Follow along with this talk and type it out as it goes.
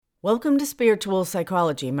Welcome to Spiritual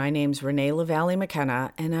Psychology. My name's Renee LaValle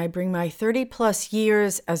McKenna, and I bring my 30-plus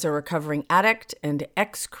years as a recovering addict and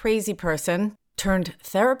ex-crazy person turned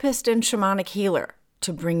therapist and shamanic healer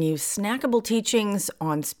to bring you snackable teachings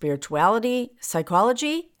on spirituality,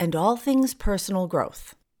 psychology, and all things personal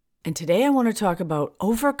growth. And today I want to talk about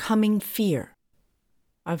overcoming fear.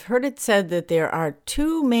 I've heard it said that there are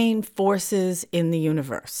two main forces in the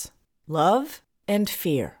universe, love and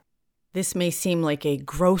fear. This may seem like a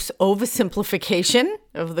gross oversimplification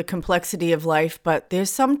of the complexity of life, but there's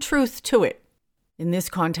some truth to it. In this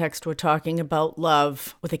context, we're talking about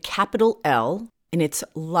love with a capital L in its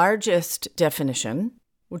largest definition,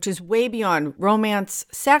 which is way beyond romance,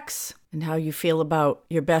 sex, and how you feel about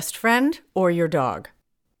your best friend or your dog.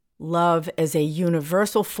 Love as a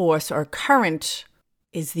universal force or current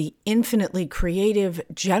is the infinitely creative,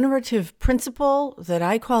 generative principle that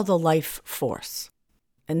I call the life force.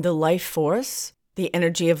 And the life force, the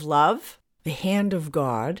energy of love, the hand of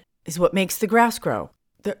God, is what makes the grass grow,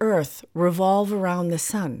 the earth revolve around the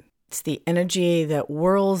sun. It's the energy that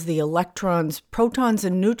whirls the electrons, protons,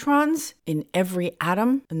 and neutrons in every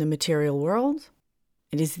atom in the material world.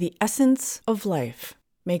 It is the essence of life,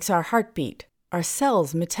 makes our heart beat, our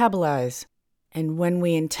cells metabolize. And when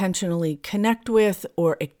we intentionally connect with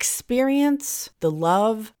or experience the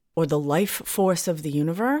love or the life force of the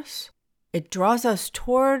universe, it draws us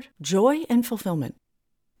toward joy and fulfillment.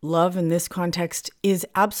 Love in this context is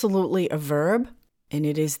absolutely a verb, and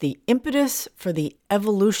it is the impetus for the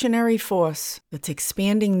evolutionary force that's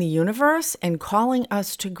expanding the universe and calling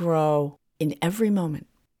us to grow in every moment.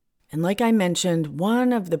 And like I mentioned,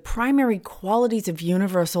 one of the primary qualities of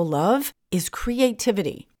universal love is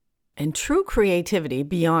creativity. And true creativity,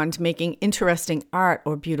 beyond making interesting art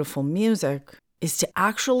or beautiful music, is to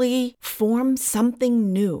actually form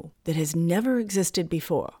something new that has never existed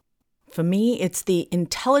before. For me, it's the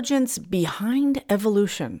intelligence behind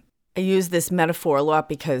evolution. I use this metaphor a lot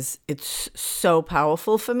because it's so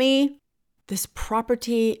powerful for me. This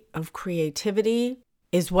property of creativity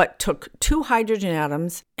is what took two hydrogen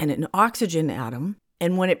atoms and an oxygen atom,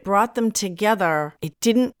 and when it brought them together, it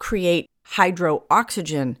didn't create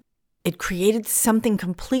hydro-oxygen. It created something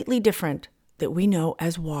completely different that we know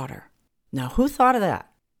as water. Now, who thought of that?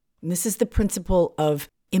 And this is the principle of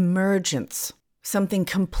emergence. Something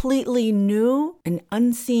completely new and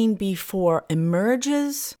unseen before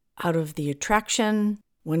emerges out of the attraction,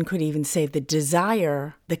 one could even say the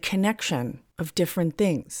desire, the connection of different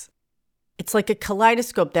things. It's like a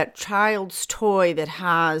kaleidoscope, that child's toy that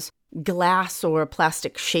has glass or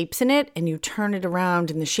plastic shapes in it, and you turn it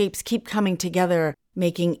around and the shapes keep coming together,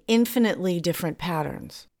 making infinitely different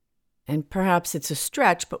patterns. And perhaps it's a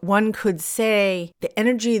stretch, but one could say the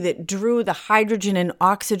energy that drew the hydrogen and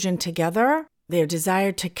oxygen together, their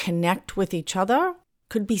desire to connect with each other,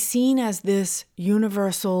 could be seen as this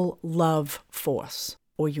universal love force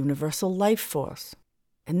or universal life force.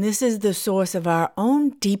 And this is the source of our own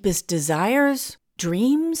deepest desires,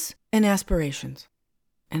 dreams, and aspirations.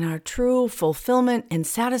 And our true fulfillment and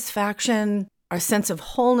satisfaction, our sense of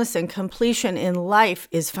wholeness and completion in life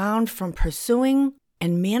is found from pursuing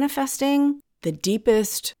and manifesting the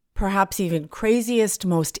deepest, perhaps even craziest,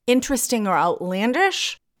 most interesting or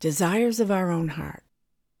outlandish desires of our own heart.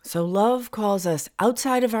 So love calls us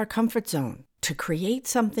outside of our comfort zone to create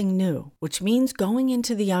something new, which means going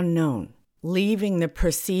into the unknown, leaving the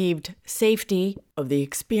perceived safety of the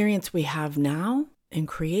experience we have now and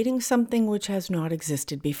creating something which has not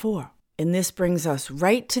existed before. And this brings us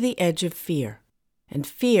right to the edge of fear. And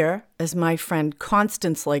fear, as my friend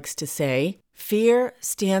Constance likes to say, fear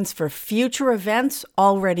stands for future events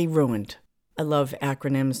already ruined. I love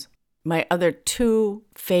acronyms. My other two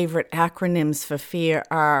favorite acronyms for fear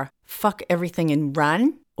are fuck everything and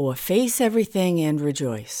run, or face everything and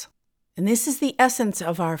rejoice. And this is the essence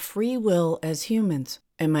of our free will as humans.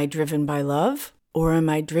 Am I driven by love, or am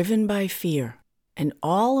I driven by fear? And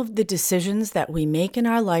all of the decisions that we make in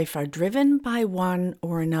our life are driven by one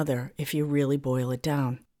or another, if you really boil it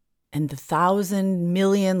down. And the 1,000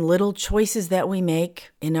 million little choices that we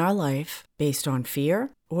make in our life, based on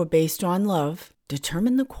fear or based on love,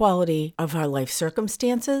 determine the quality of our life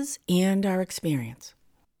circumstances and our experience.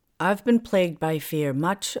 I've been plagued by fear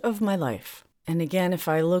much of my life. And again, if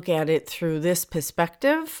I look at it through this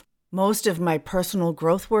perspective, most of my personal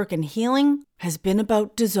growth work and healing has been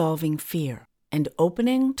about dissolving fear and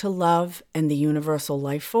opening to love and the universal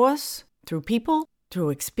life force through people, through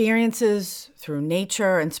experiences, through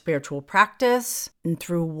nature and spiritual practice, and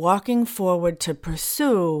through walking forward to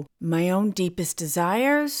pursue my own deepest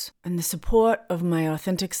desires and the support of my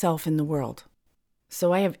authentic self in the world.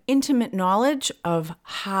 So I have intimate knowledge of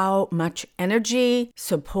how much energy,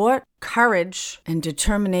 support, courage, and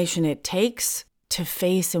determination it takes to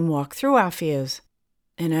face and walk through our fears.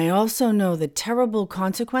 And I also know the terrible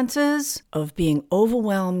consequences of being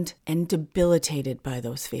overwhelmed and debilitated by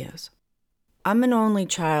those fears. I'm an only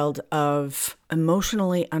child of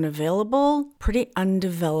emotionally unavailable, pretty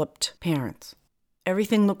undeveloped parents.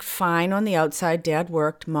 Everything looked fine on the outside. Dad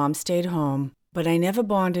worked, Mom stayed home, but I never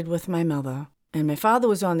bonded with my mother. And my father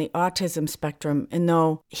was on the autism spectrum, and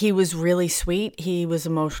though he was really sweet, he was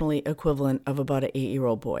emotionally equivalent of about an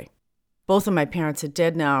 8-year-old boy. Both of my parents are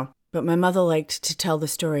dead now, but my mother liked to tell the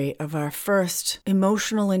story of our first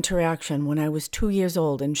emotional interaction when I was 2 years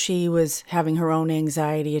old, and she was having her own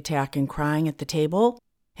anxiety attack and crying at the table.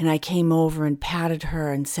 And I came over and patted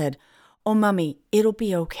her and said, "Oh, Mommy, it'll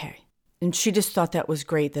be okay." And she just thought that was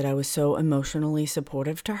great that I was so emotionally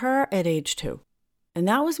supportive to her at age 2. And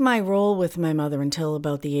that was my role with my mother until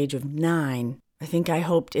about the age of 9. I think I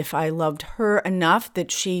hoped if I loved her enough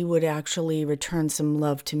that she would actually return some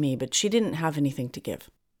love to me, but she didn't have anything to give.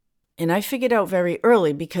 And I figured out very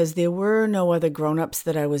early, because there were no other grown-ups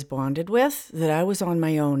that I was bonded with, that I was on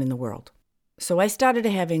my own in the world. So I started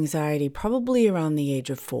to have anxiety probably around the age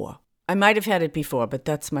of 4. I might have had it before, but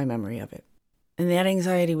that's my memory of it. And that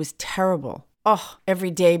anxiety was terrible.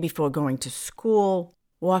 Every day before going to school,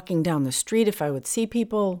 walking down the street if I would see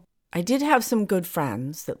people. I did have some good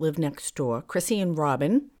friends that lived next door, Chrissy and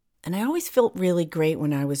Robin, and I always felt really great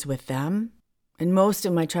when I was with them. And most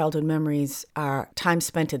of my childhood memories are time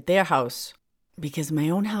spent at their house, because my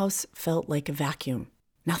own house felt like a vacuum.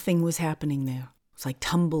 Nothing was happening there. It was like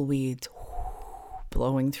tumbleweeds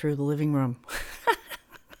blowing through the living room.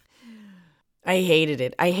 I hated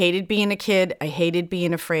it. I hated being a kid. I hated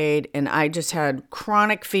being afraid. And I just had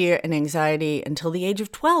chronic fear and anxiety until the age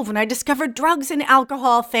of 12 when I discovered drugs and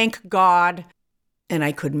alcohol, thank God. And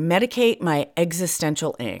I could medicate my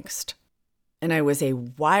existential angst. And I was a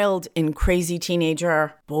wild and crazy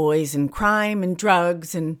teenager. Boys and crime and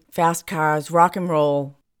drugs and fast cars, rock and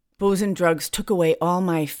roll. Booze and drugs took away all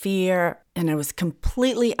my fear, and I was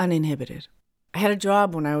completely uninhibited. I had a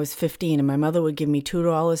job when I was 15, and my mother would give me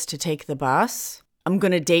 $2 to take the bus. I'm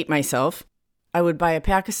going to date myself. I would buy a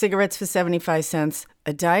pack of cigarettes for 75 cents,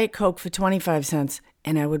 a Diet Coke for 25 cents,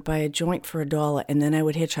 and I would buy a joint for $1, and then I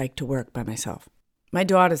would hitchhike to work by myself. My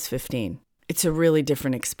daughter's 15. It's a really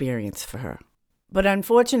different experience for her. But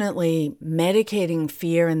unfortunately, medicating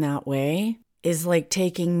fear in that way is like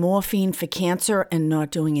taking morphine for cancer and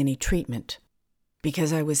not doing any treatment.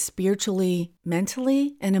 Because I was spiritually,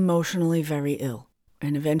 mentally, and emotionally very ill.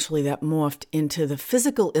 And eventually that morphed into the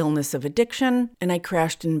physical illness of addiction, and I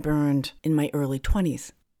crashed and burned in my early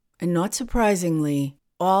 20s. And not surprisingly,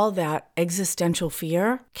 all that existential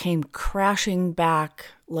fear came crashing back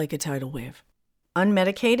like a tidal wave.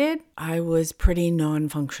 Unmedicated, I was pretty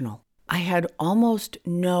non-functional. I had almost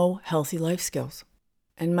no healthy life skills.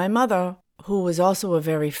 And my mother, who was also a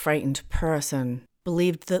very frightened person,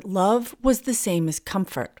 believed that love was the same as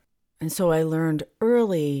comfort. And so I learned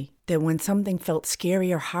early that when something felt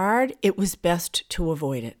scary or hard, it was best to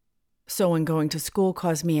avoid it. So when going to school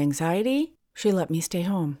caused me anxiety, she let me stay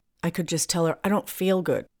home. I could just tell her, I don't feel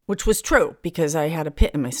good, which was true because I had a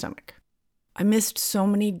pit in my stomach. I missed so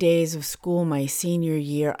many days of school my senior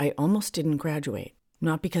year, I almost didn't graduate.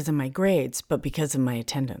 Not because of my grades, but because of my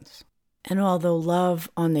attendance. And although love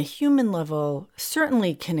on the human level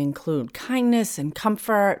certainly can include kindness and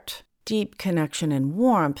comfort, deep connection and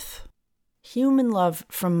warmth, human love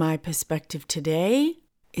from my perspective today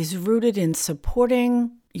is rooted in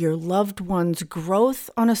supporting your loved one's growth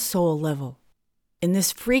on a soul level. And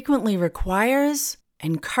this frequently requires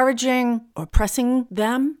encouraging or pressing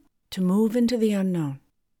them to move into the unknown,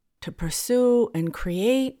 to pursue and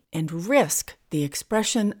create and risk the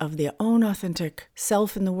expression of their own authentic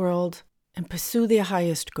self in the world and pursue their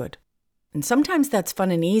highest good. And sometimes that's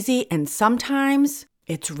fun and easy, and sometimes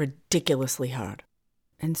it's ridiculously hard.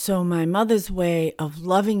 And so my mother's way of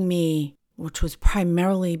loving me, which was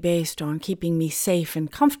primarily based on keeping me safe and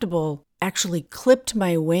comfortable, actually clipped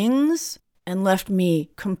my wings and left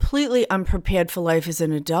me completely unprepared for life as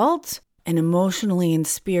an adult and emotionally and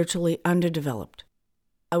spiritually underdeveloped.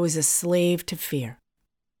 I was a slave to fear.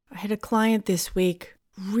 I had a client this week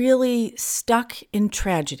really stuck in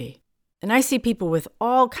tragedy. And I see people with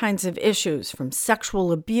all kinds of issues, from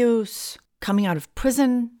sexual abuse, coming out of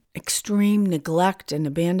prison, extreme neglect and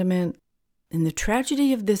abandonment. And the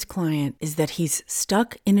tragedy of this client is that he's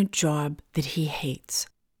stuck in a job that he hates.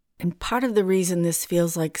 And part of the reason this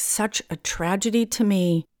feels like such a tragedy to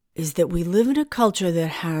me is that we live in a culture that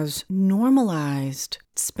has normalized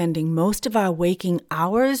spending most of our waking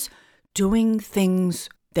hours doing things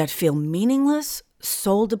that feel meaningless,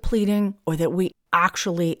 soul-depleting, or that we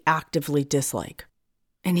actually actively dislike.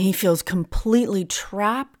 And he feels completely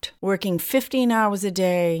trapped, working 15 hours a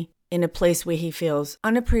day in a place where he feels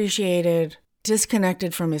unappreciated,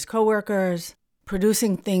 disconnected from his coworkers,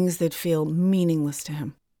 producing things that feel meaningless to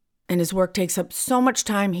him. And his work takes up so much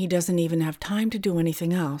time he doesn't even have time to do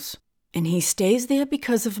anything else. And he stays there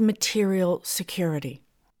because of material security.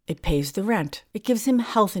 It pays the rent. It gives him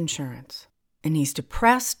health insurance. And he's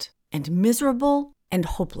depressed and miserable and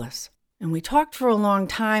hopeless. And we talked for a long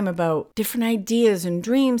time about different ideas and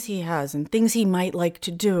dreams he has and things he might like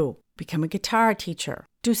to do. Become a guitar teacher,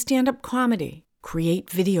 do stand-up comedy, create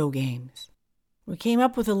video games. We came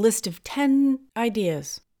up with a list of 10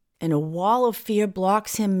 ideas, and a wall of fear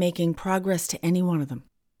blocks him making progress to any one of them.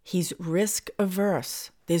 He's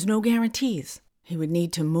risk-averse. There's no guarantees. He would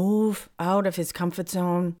need to move out of his comfort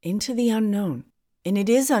zone into the unknown. And it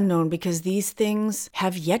is unknown because these things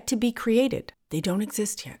have yet to be created. They don't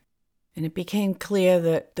exist yet. And it became clear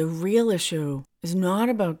that the real issue is not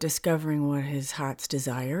about discovering what his heart's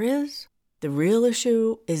desire is. The real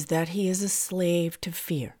issue is that he is a slave to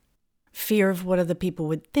fear. Fear of what other people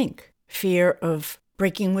would think. Fear of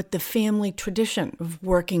breaking with the family tradition of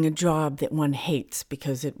working a job that one hates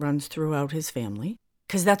because it runs throughout his family.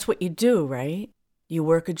 Because that's what you do, right? You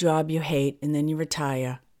work a job you hate, and then you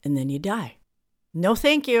retire, and then you die. No,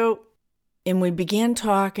 thank you. And we began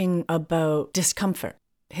talking about discomfort,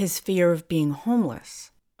 his fear of being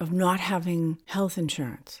homeless, of not having health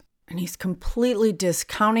insurance. And he's completely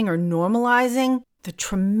discounting or normalizing the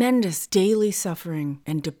tremendous daily suffering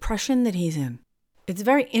and depression that he's in. It's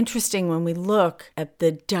very interesting when we look at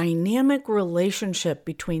the dynamic relationship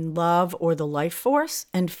between love or the life force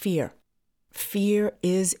and fear. Fear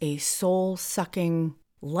is a soul-sucking,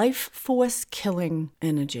 life force-killing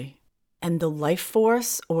energy. And the life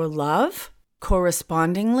force or love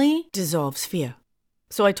correspondingly dissolves fear.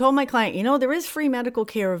 So I told my client, there is free medical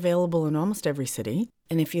care available in almost every city.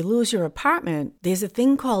 And if you lose your apartment, there's a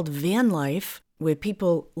thing called van life where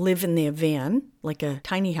people live in their van, like a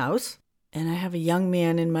tiny house. And I have a young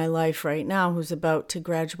man in my life right now who's about to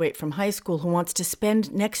graduate from high school who wants to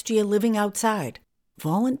spend next year living outside,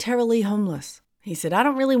 voluntarily homeless. He said, I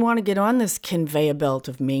don't really want to get on this conveyor belt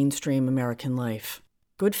of mainstream American life.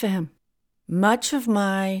 Good for him. Much of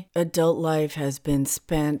my adult life has been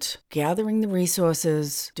spent gathering the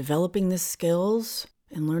resources, developing the skills,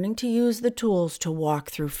 and learning to use the tools to walk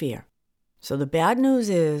through fear. So the bad news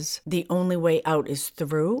is the only way out is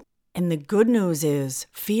through, and the good news is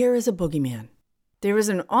fear is a boogeyman. There is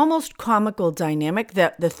an almost comical dynamic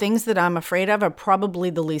that the things that I'm afraid of are probably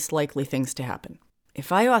the least likely things to happen.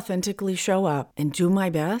 If I authentically show up and do my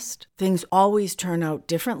best, things always turn out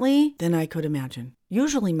differently than I could imagine,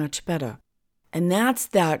 usually much better. And that's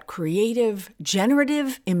that creative,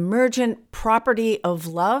 generative, emergent property of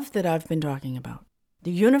love that I've been talking about.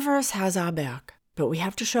 The universe has our back, but we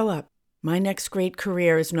have to show up. My next great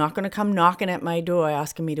career is not going to come knocking at my door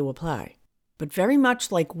asking me to apply. But very much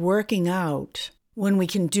like working out, when we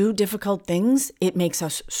can do difficult things, it makes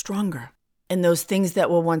us stronger. And those things that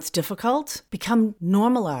were once difficult become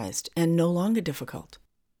normalized and no longer difficult.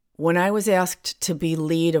 When I was asked to be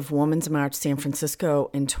lead of Women's March San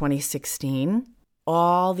Francisco in 2016,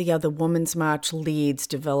 all the other Women's March leads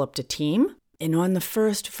developed a team. And on the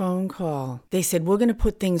first phone call, they said, we're going to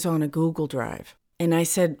put things on a Google Drive. And I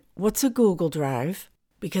said, what's a Google Drive?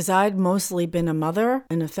 Because I'd mostly been a mother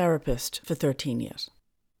and a therapist for 13 years.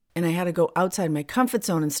 And I had to go outside my comfort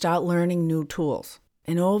zone and start learning new tools.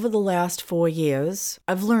 And over the last 4 years,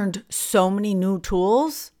 I've learned so many new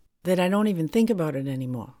tools that I don't even think about it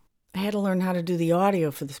anymore. I had to learn how to do the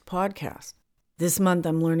audio for this podcast. This month,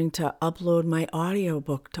 I'm learning to upload my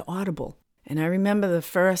audiobook to Audible. And I remember the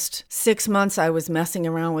first 6 months I was messing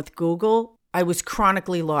around with Google, I was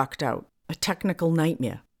chronically locked out, a technical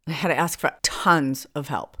nightmare. I had to ask for tons of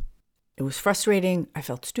help. It was frustrating. I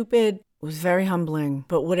felt stupid. It was very humbling.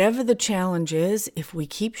 But whatever the challenge is, if we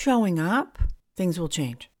keep showing up, things will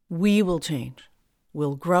change. We will change.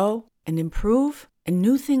 We'll grow and improve, and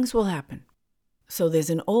new things will happen. So there's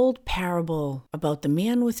an old parable about the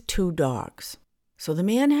man with 2 dogs. So the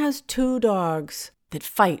man has 2 dogs that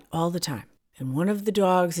fight all the time. And one of the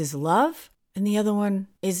dogs is love, and the other one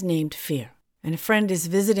is named fear. And a friend is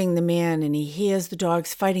visiting the man, and he hears the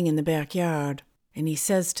dogs fighting in the backyard. And he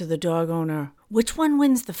says to the dog owner, which one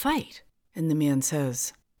wins the fight? And the man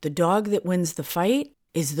says, the dog that wins the fight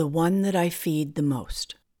is the one that I feed the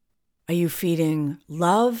most. Are you feeding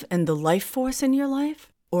love and the life force in your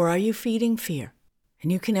life? Or are you feeding fear?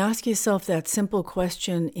 And you can ask yourself that simple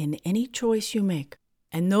question in any choice you make.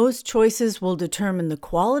 And those choices will determine the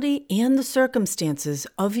quality and the circumstances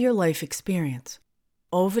of your life experience.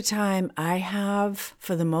 Over time, I have,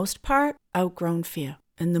 for the most part, outgrown fear.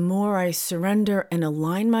 And the more I surrender and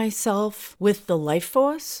align myself with the life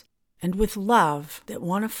force and with love that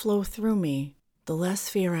want to flow through me, the less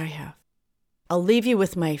fear I have. I'll leave you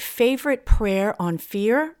with my favorite prayer on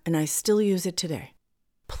fear, and I still use it today.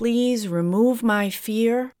 Please remove my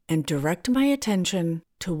fear and direct my attention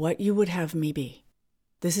to what you would have me be.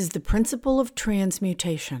 This is the principle of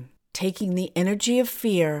transmutation, taking the energy of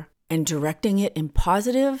fear and directing it in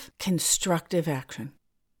positive, constructive action.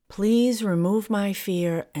 Please remove my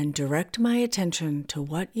fear and direct my attention to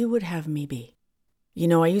what you would have me be. You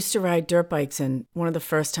know, I used to ride dirt bikes, and one of the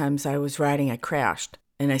first times I was riding, I crashed.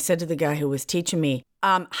 And I said to the guy who was teaching me,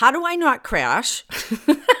 how do I not crash?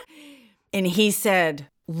 And he said,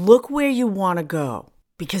 look where you want to go,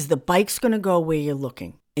 because the bike's going to go where you're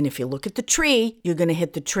looking. And if you look at the tree, you're going to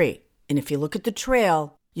hit the tree. And if you look at the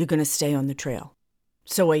trail, you're going to stay on the trail.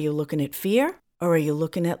 So are you looking at fear or are you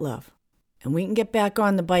looking at love? And we can get back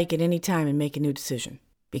on the bike at any time and make a new decision.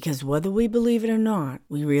 Because whether we believe it or not,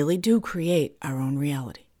 we really do create our own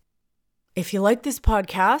reality. If you like this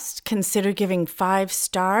podcast, consider giving 5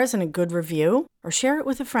 stars and a good review, or share it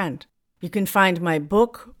with a friend. You can find my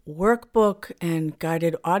book, workbook, and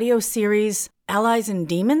guided audio series, Allies and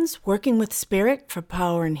Demons, Working with Spirit for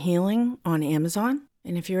Power and Healing, on Amazon.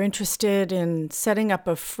 And if you're interested in setting up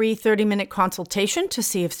a free 30-minute consultation to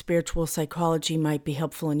see if spiritual psychology might be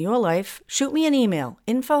helpful in your life, shoot me an email,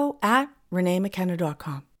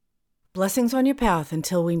 info@reneemckenna.com. Blessings on your path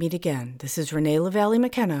until we meet again. This is Renee LaValle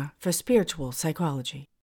McKenna for Spiritual Psychology.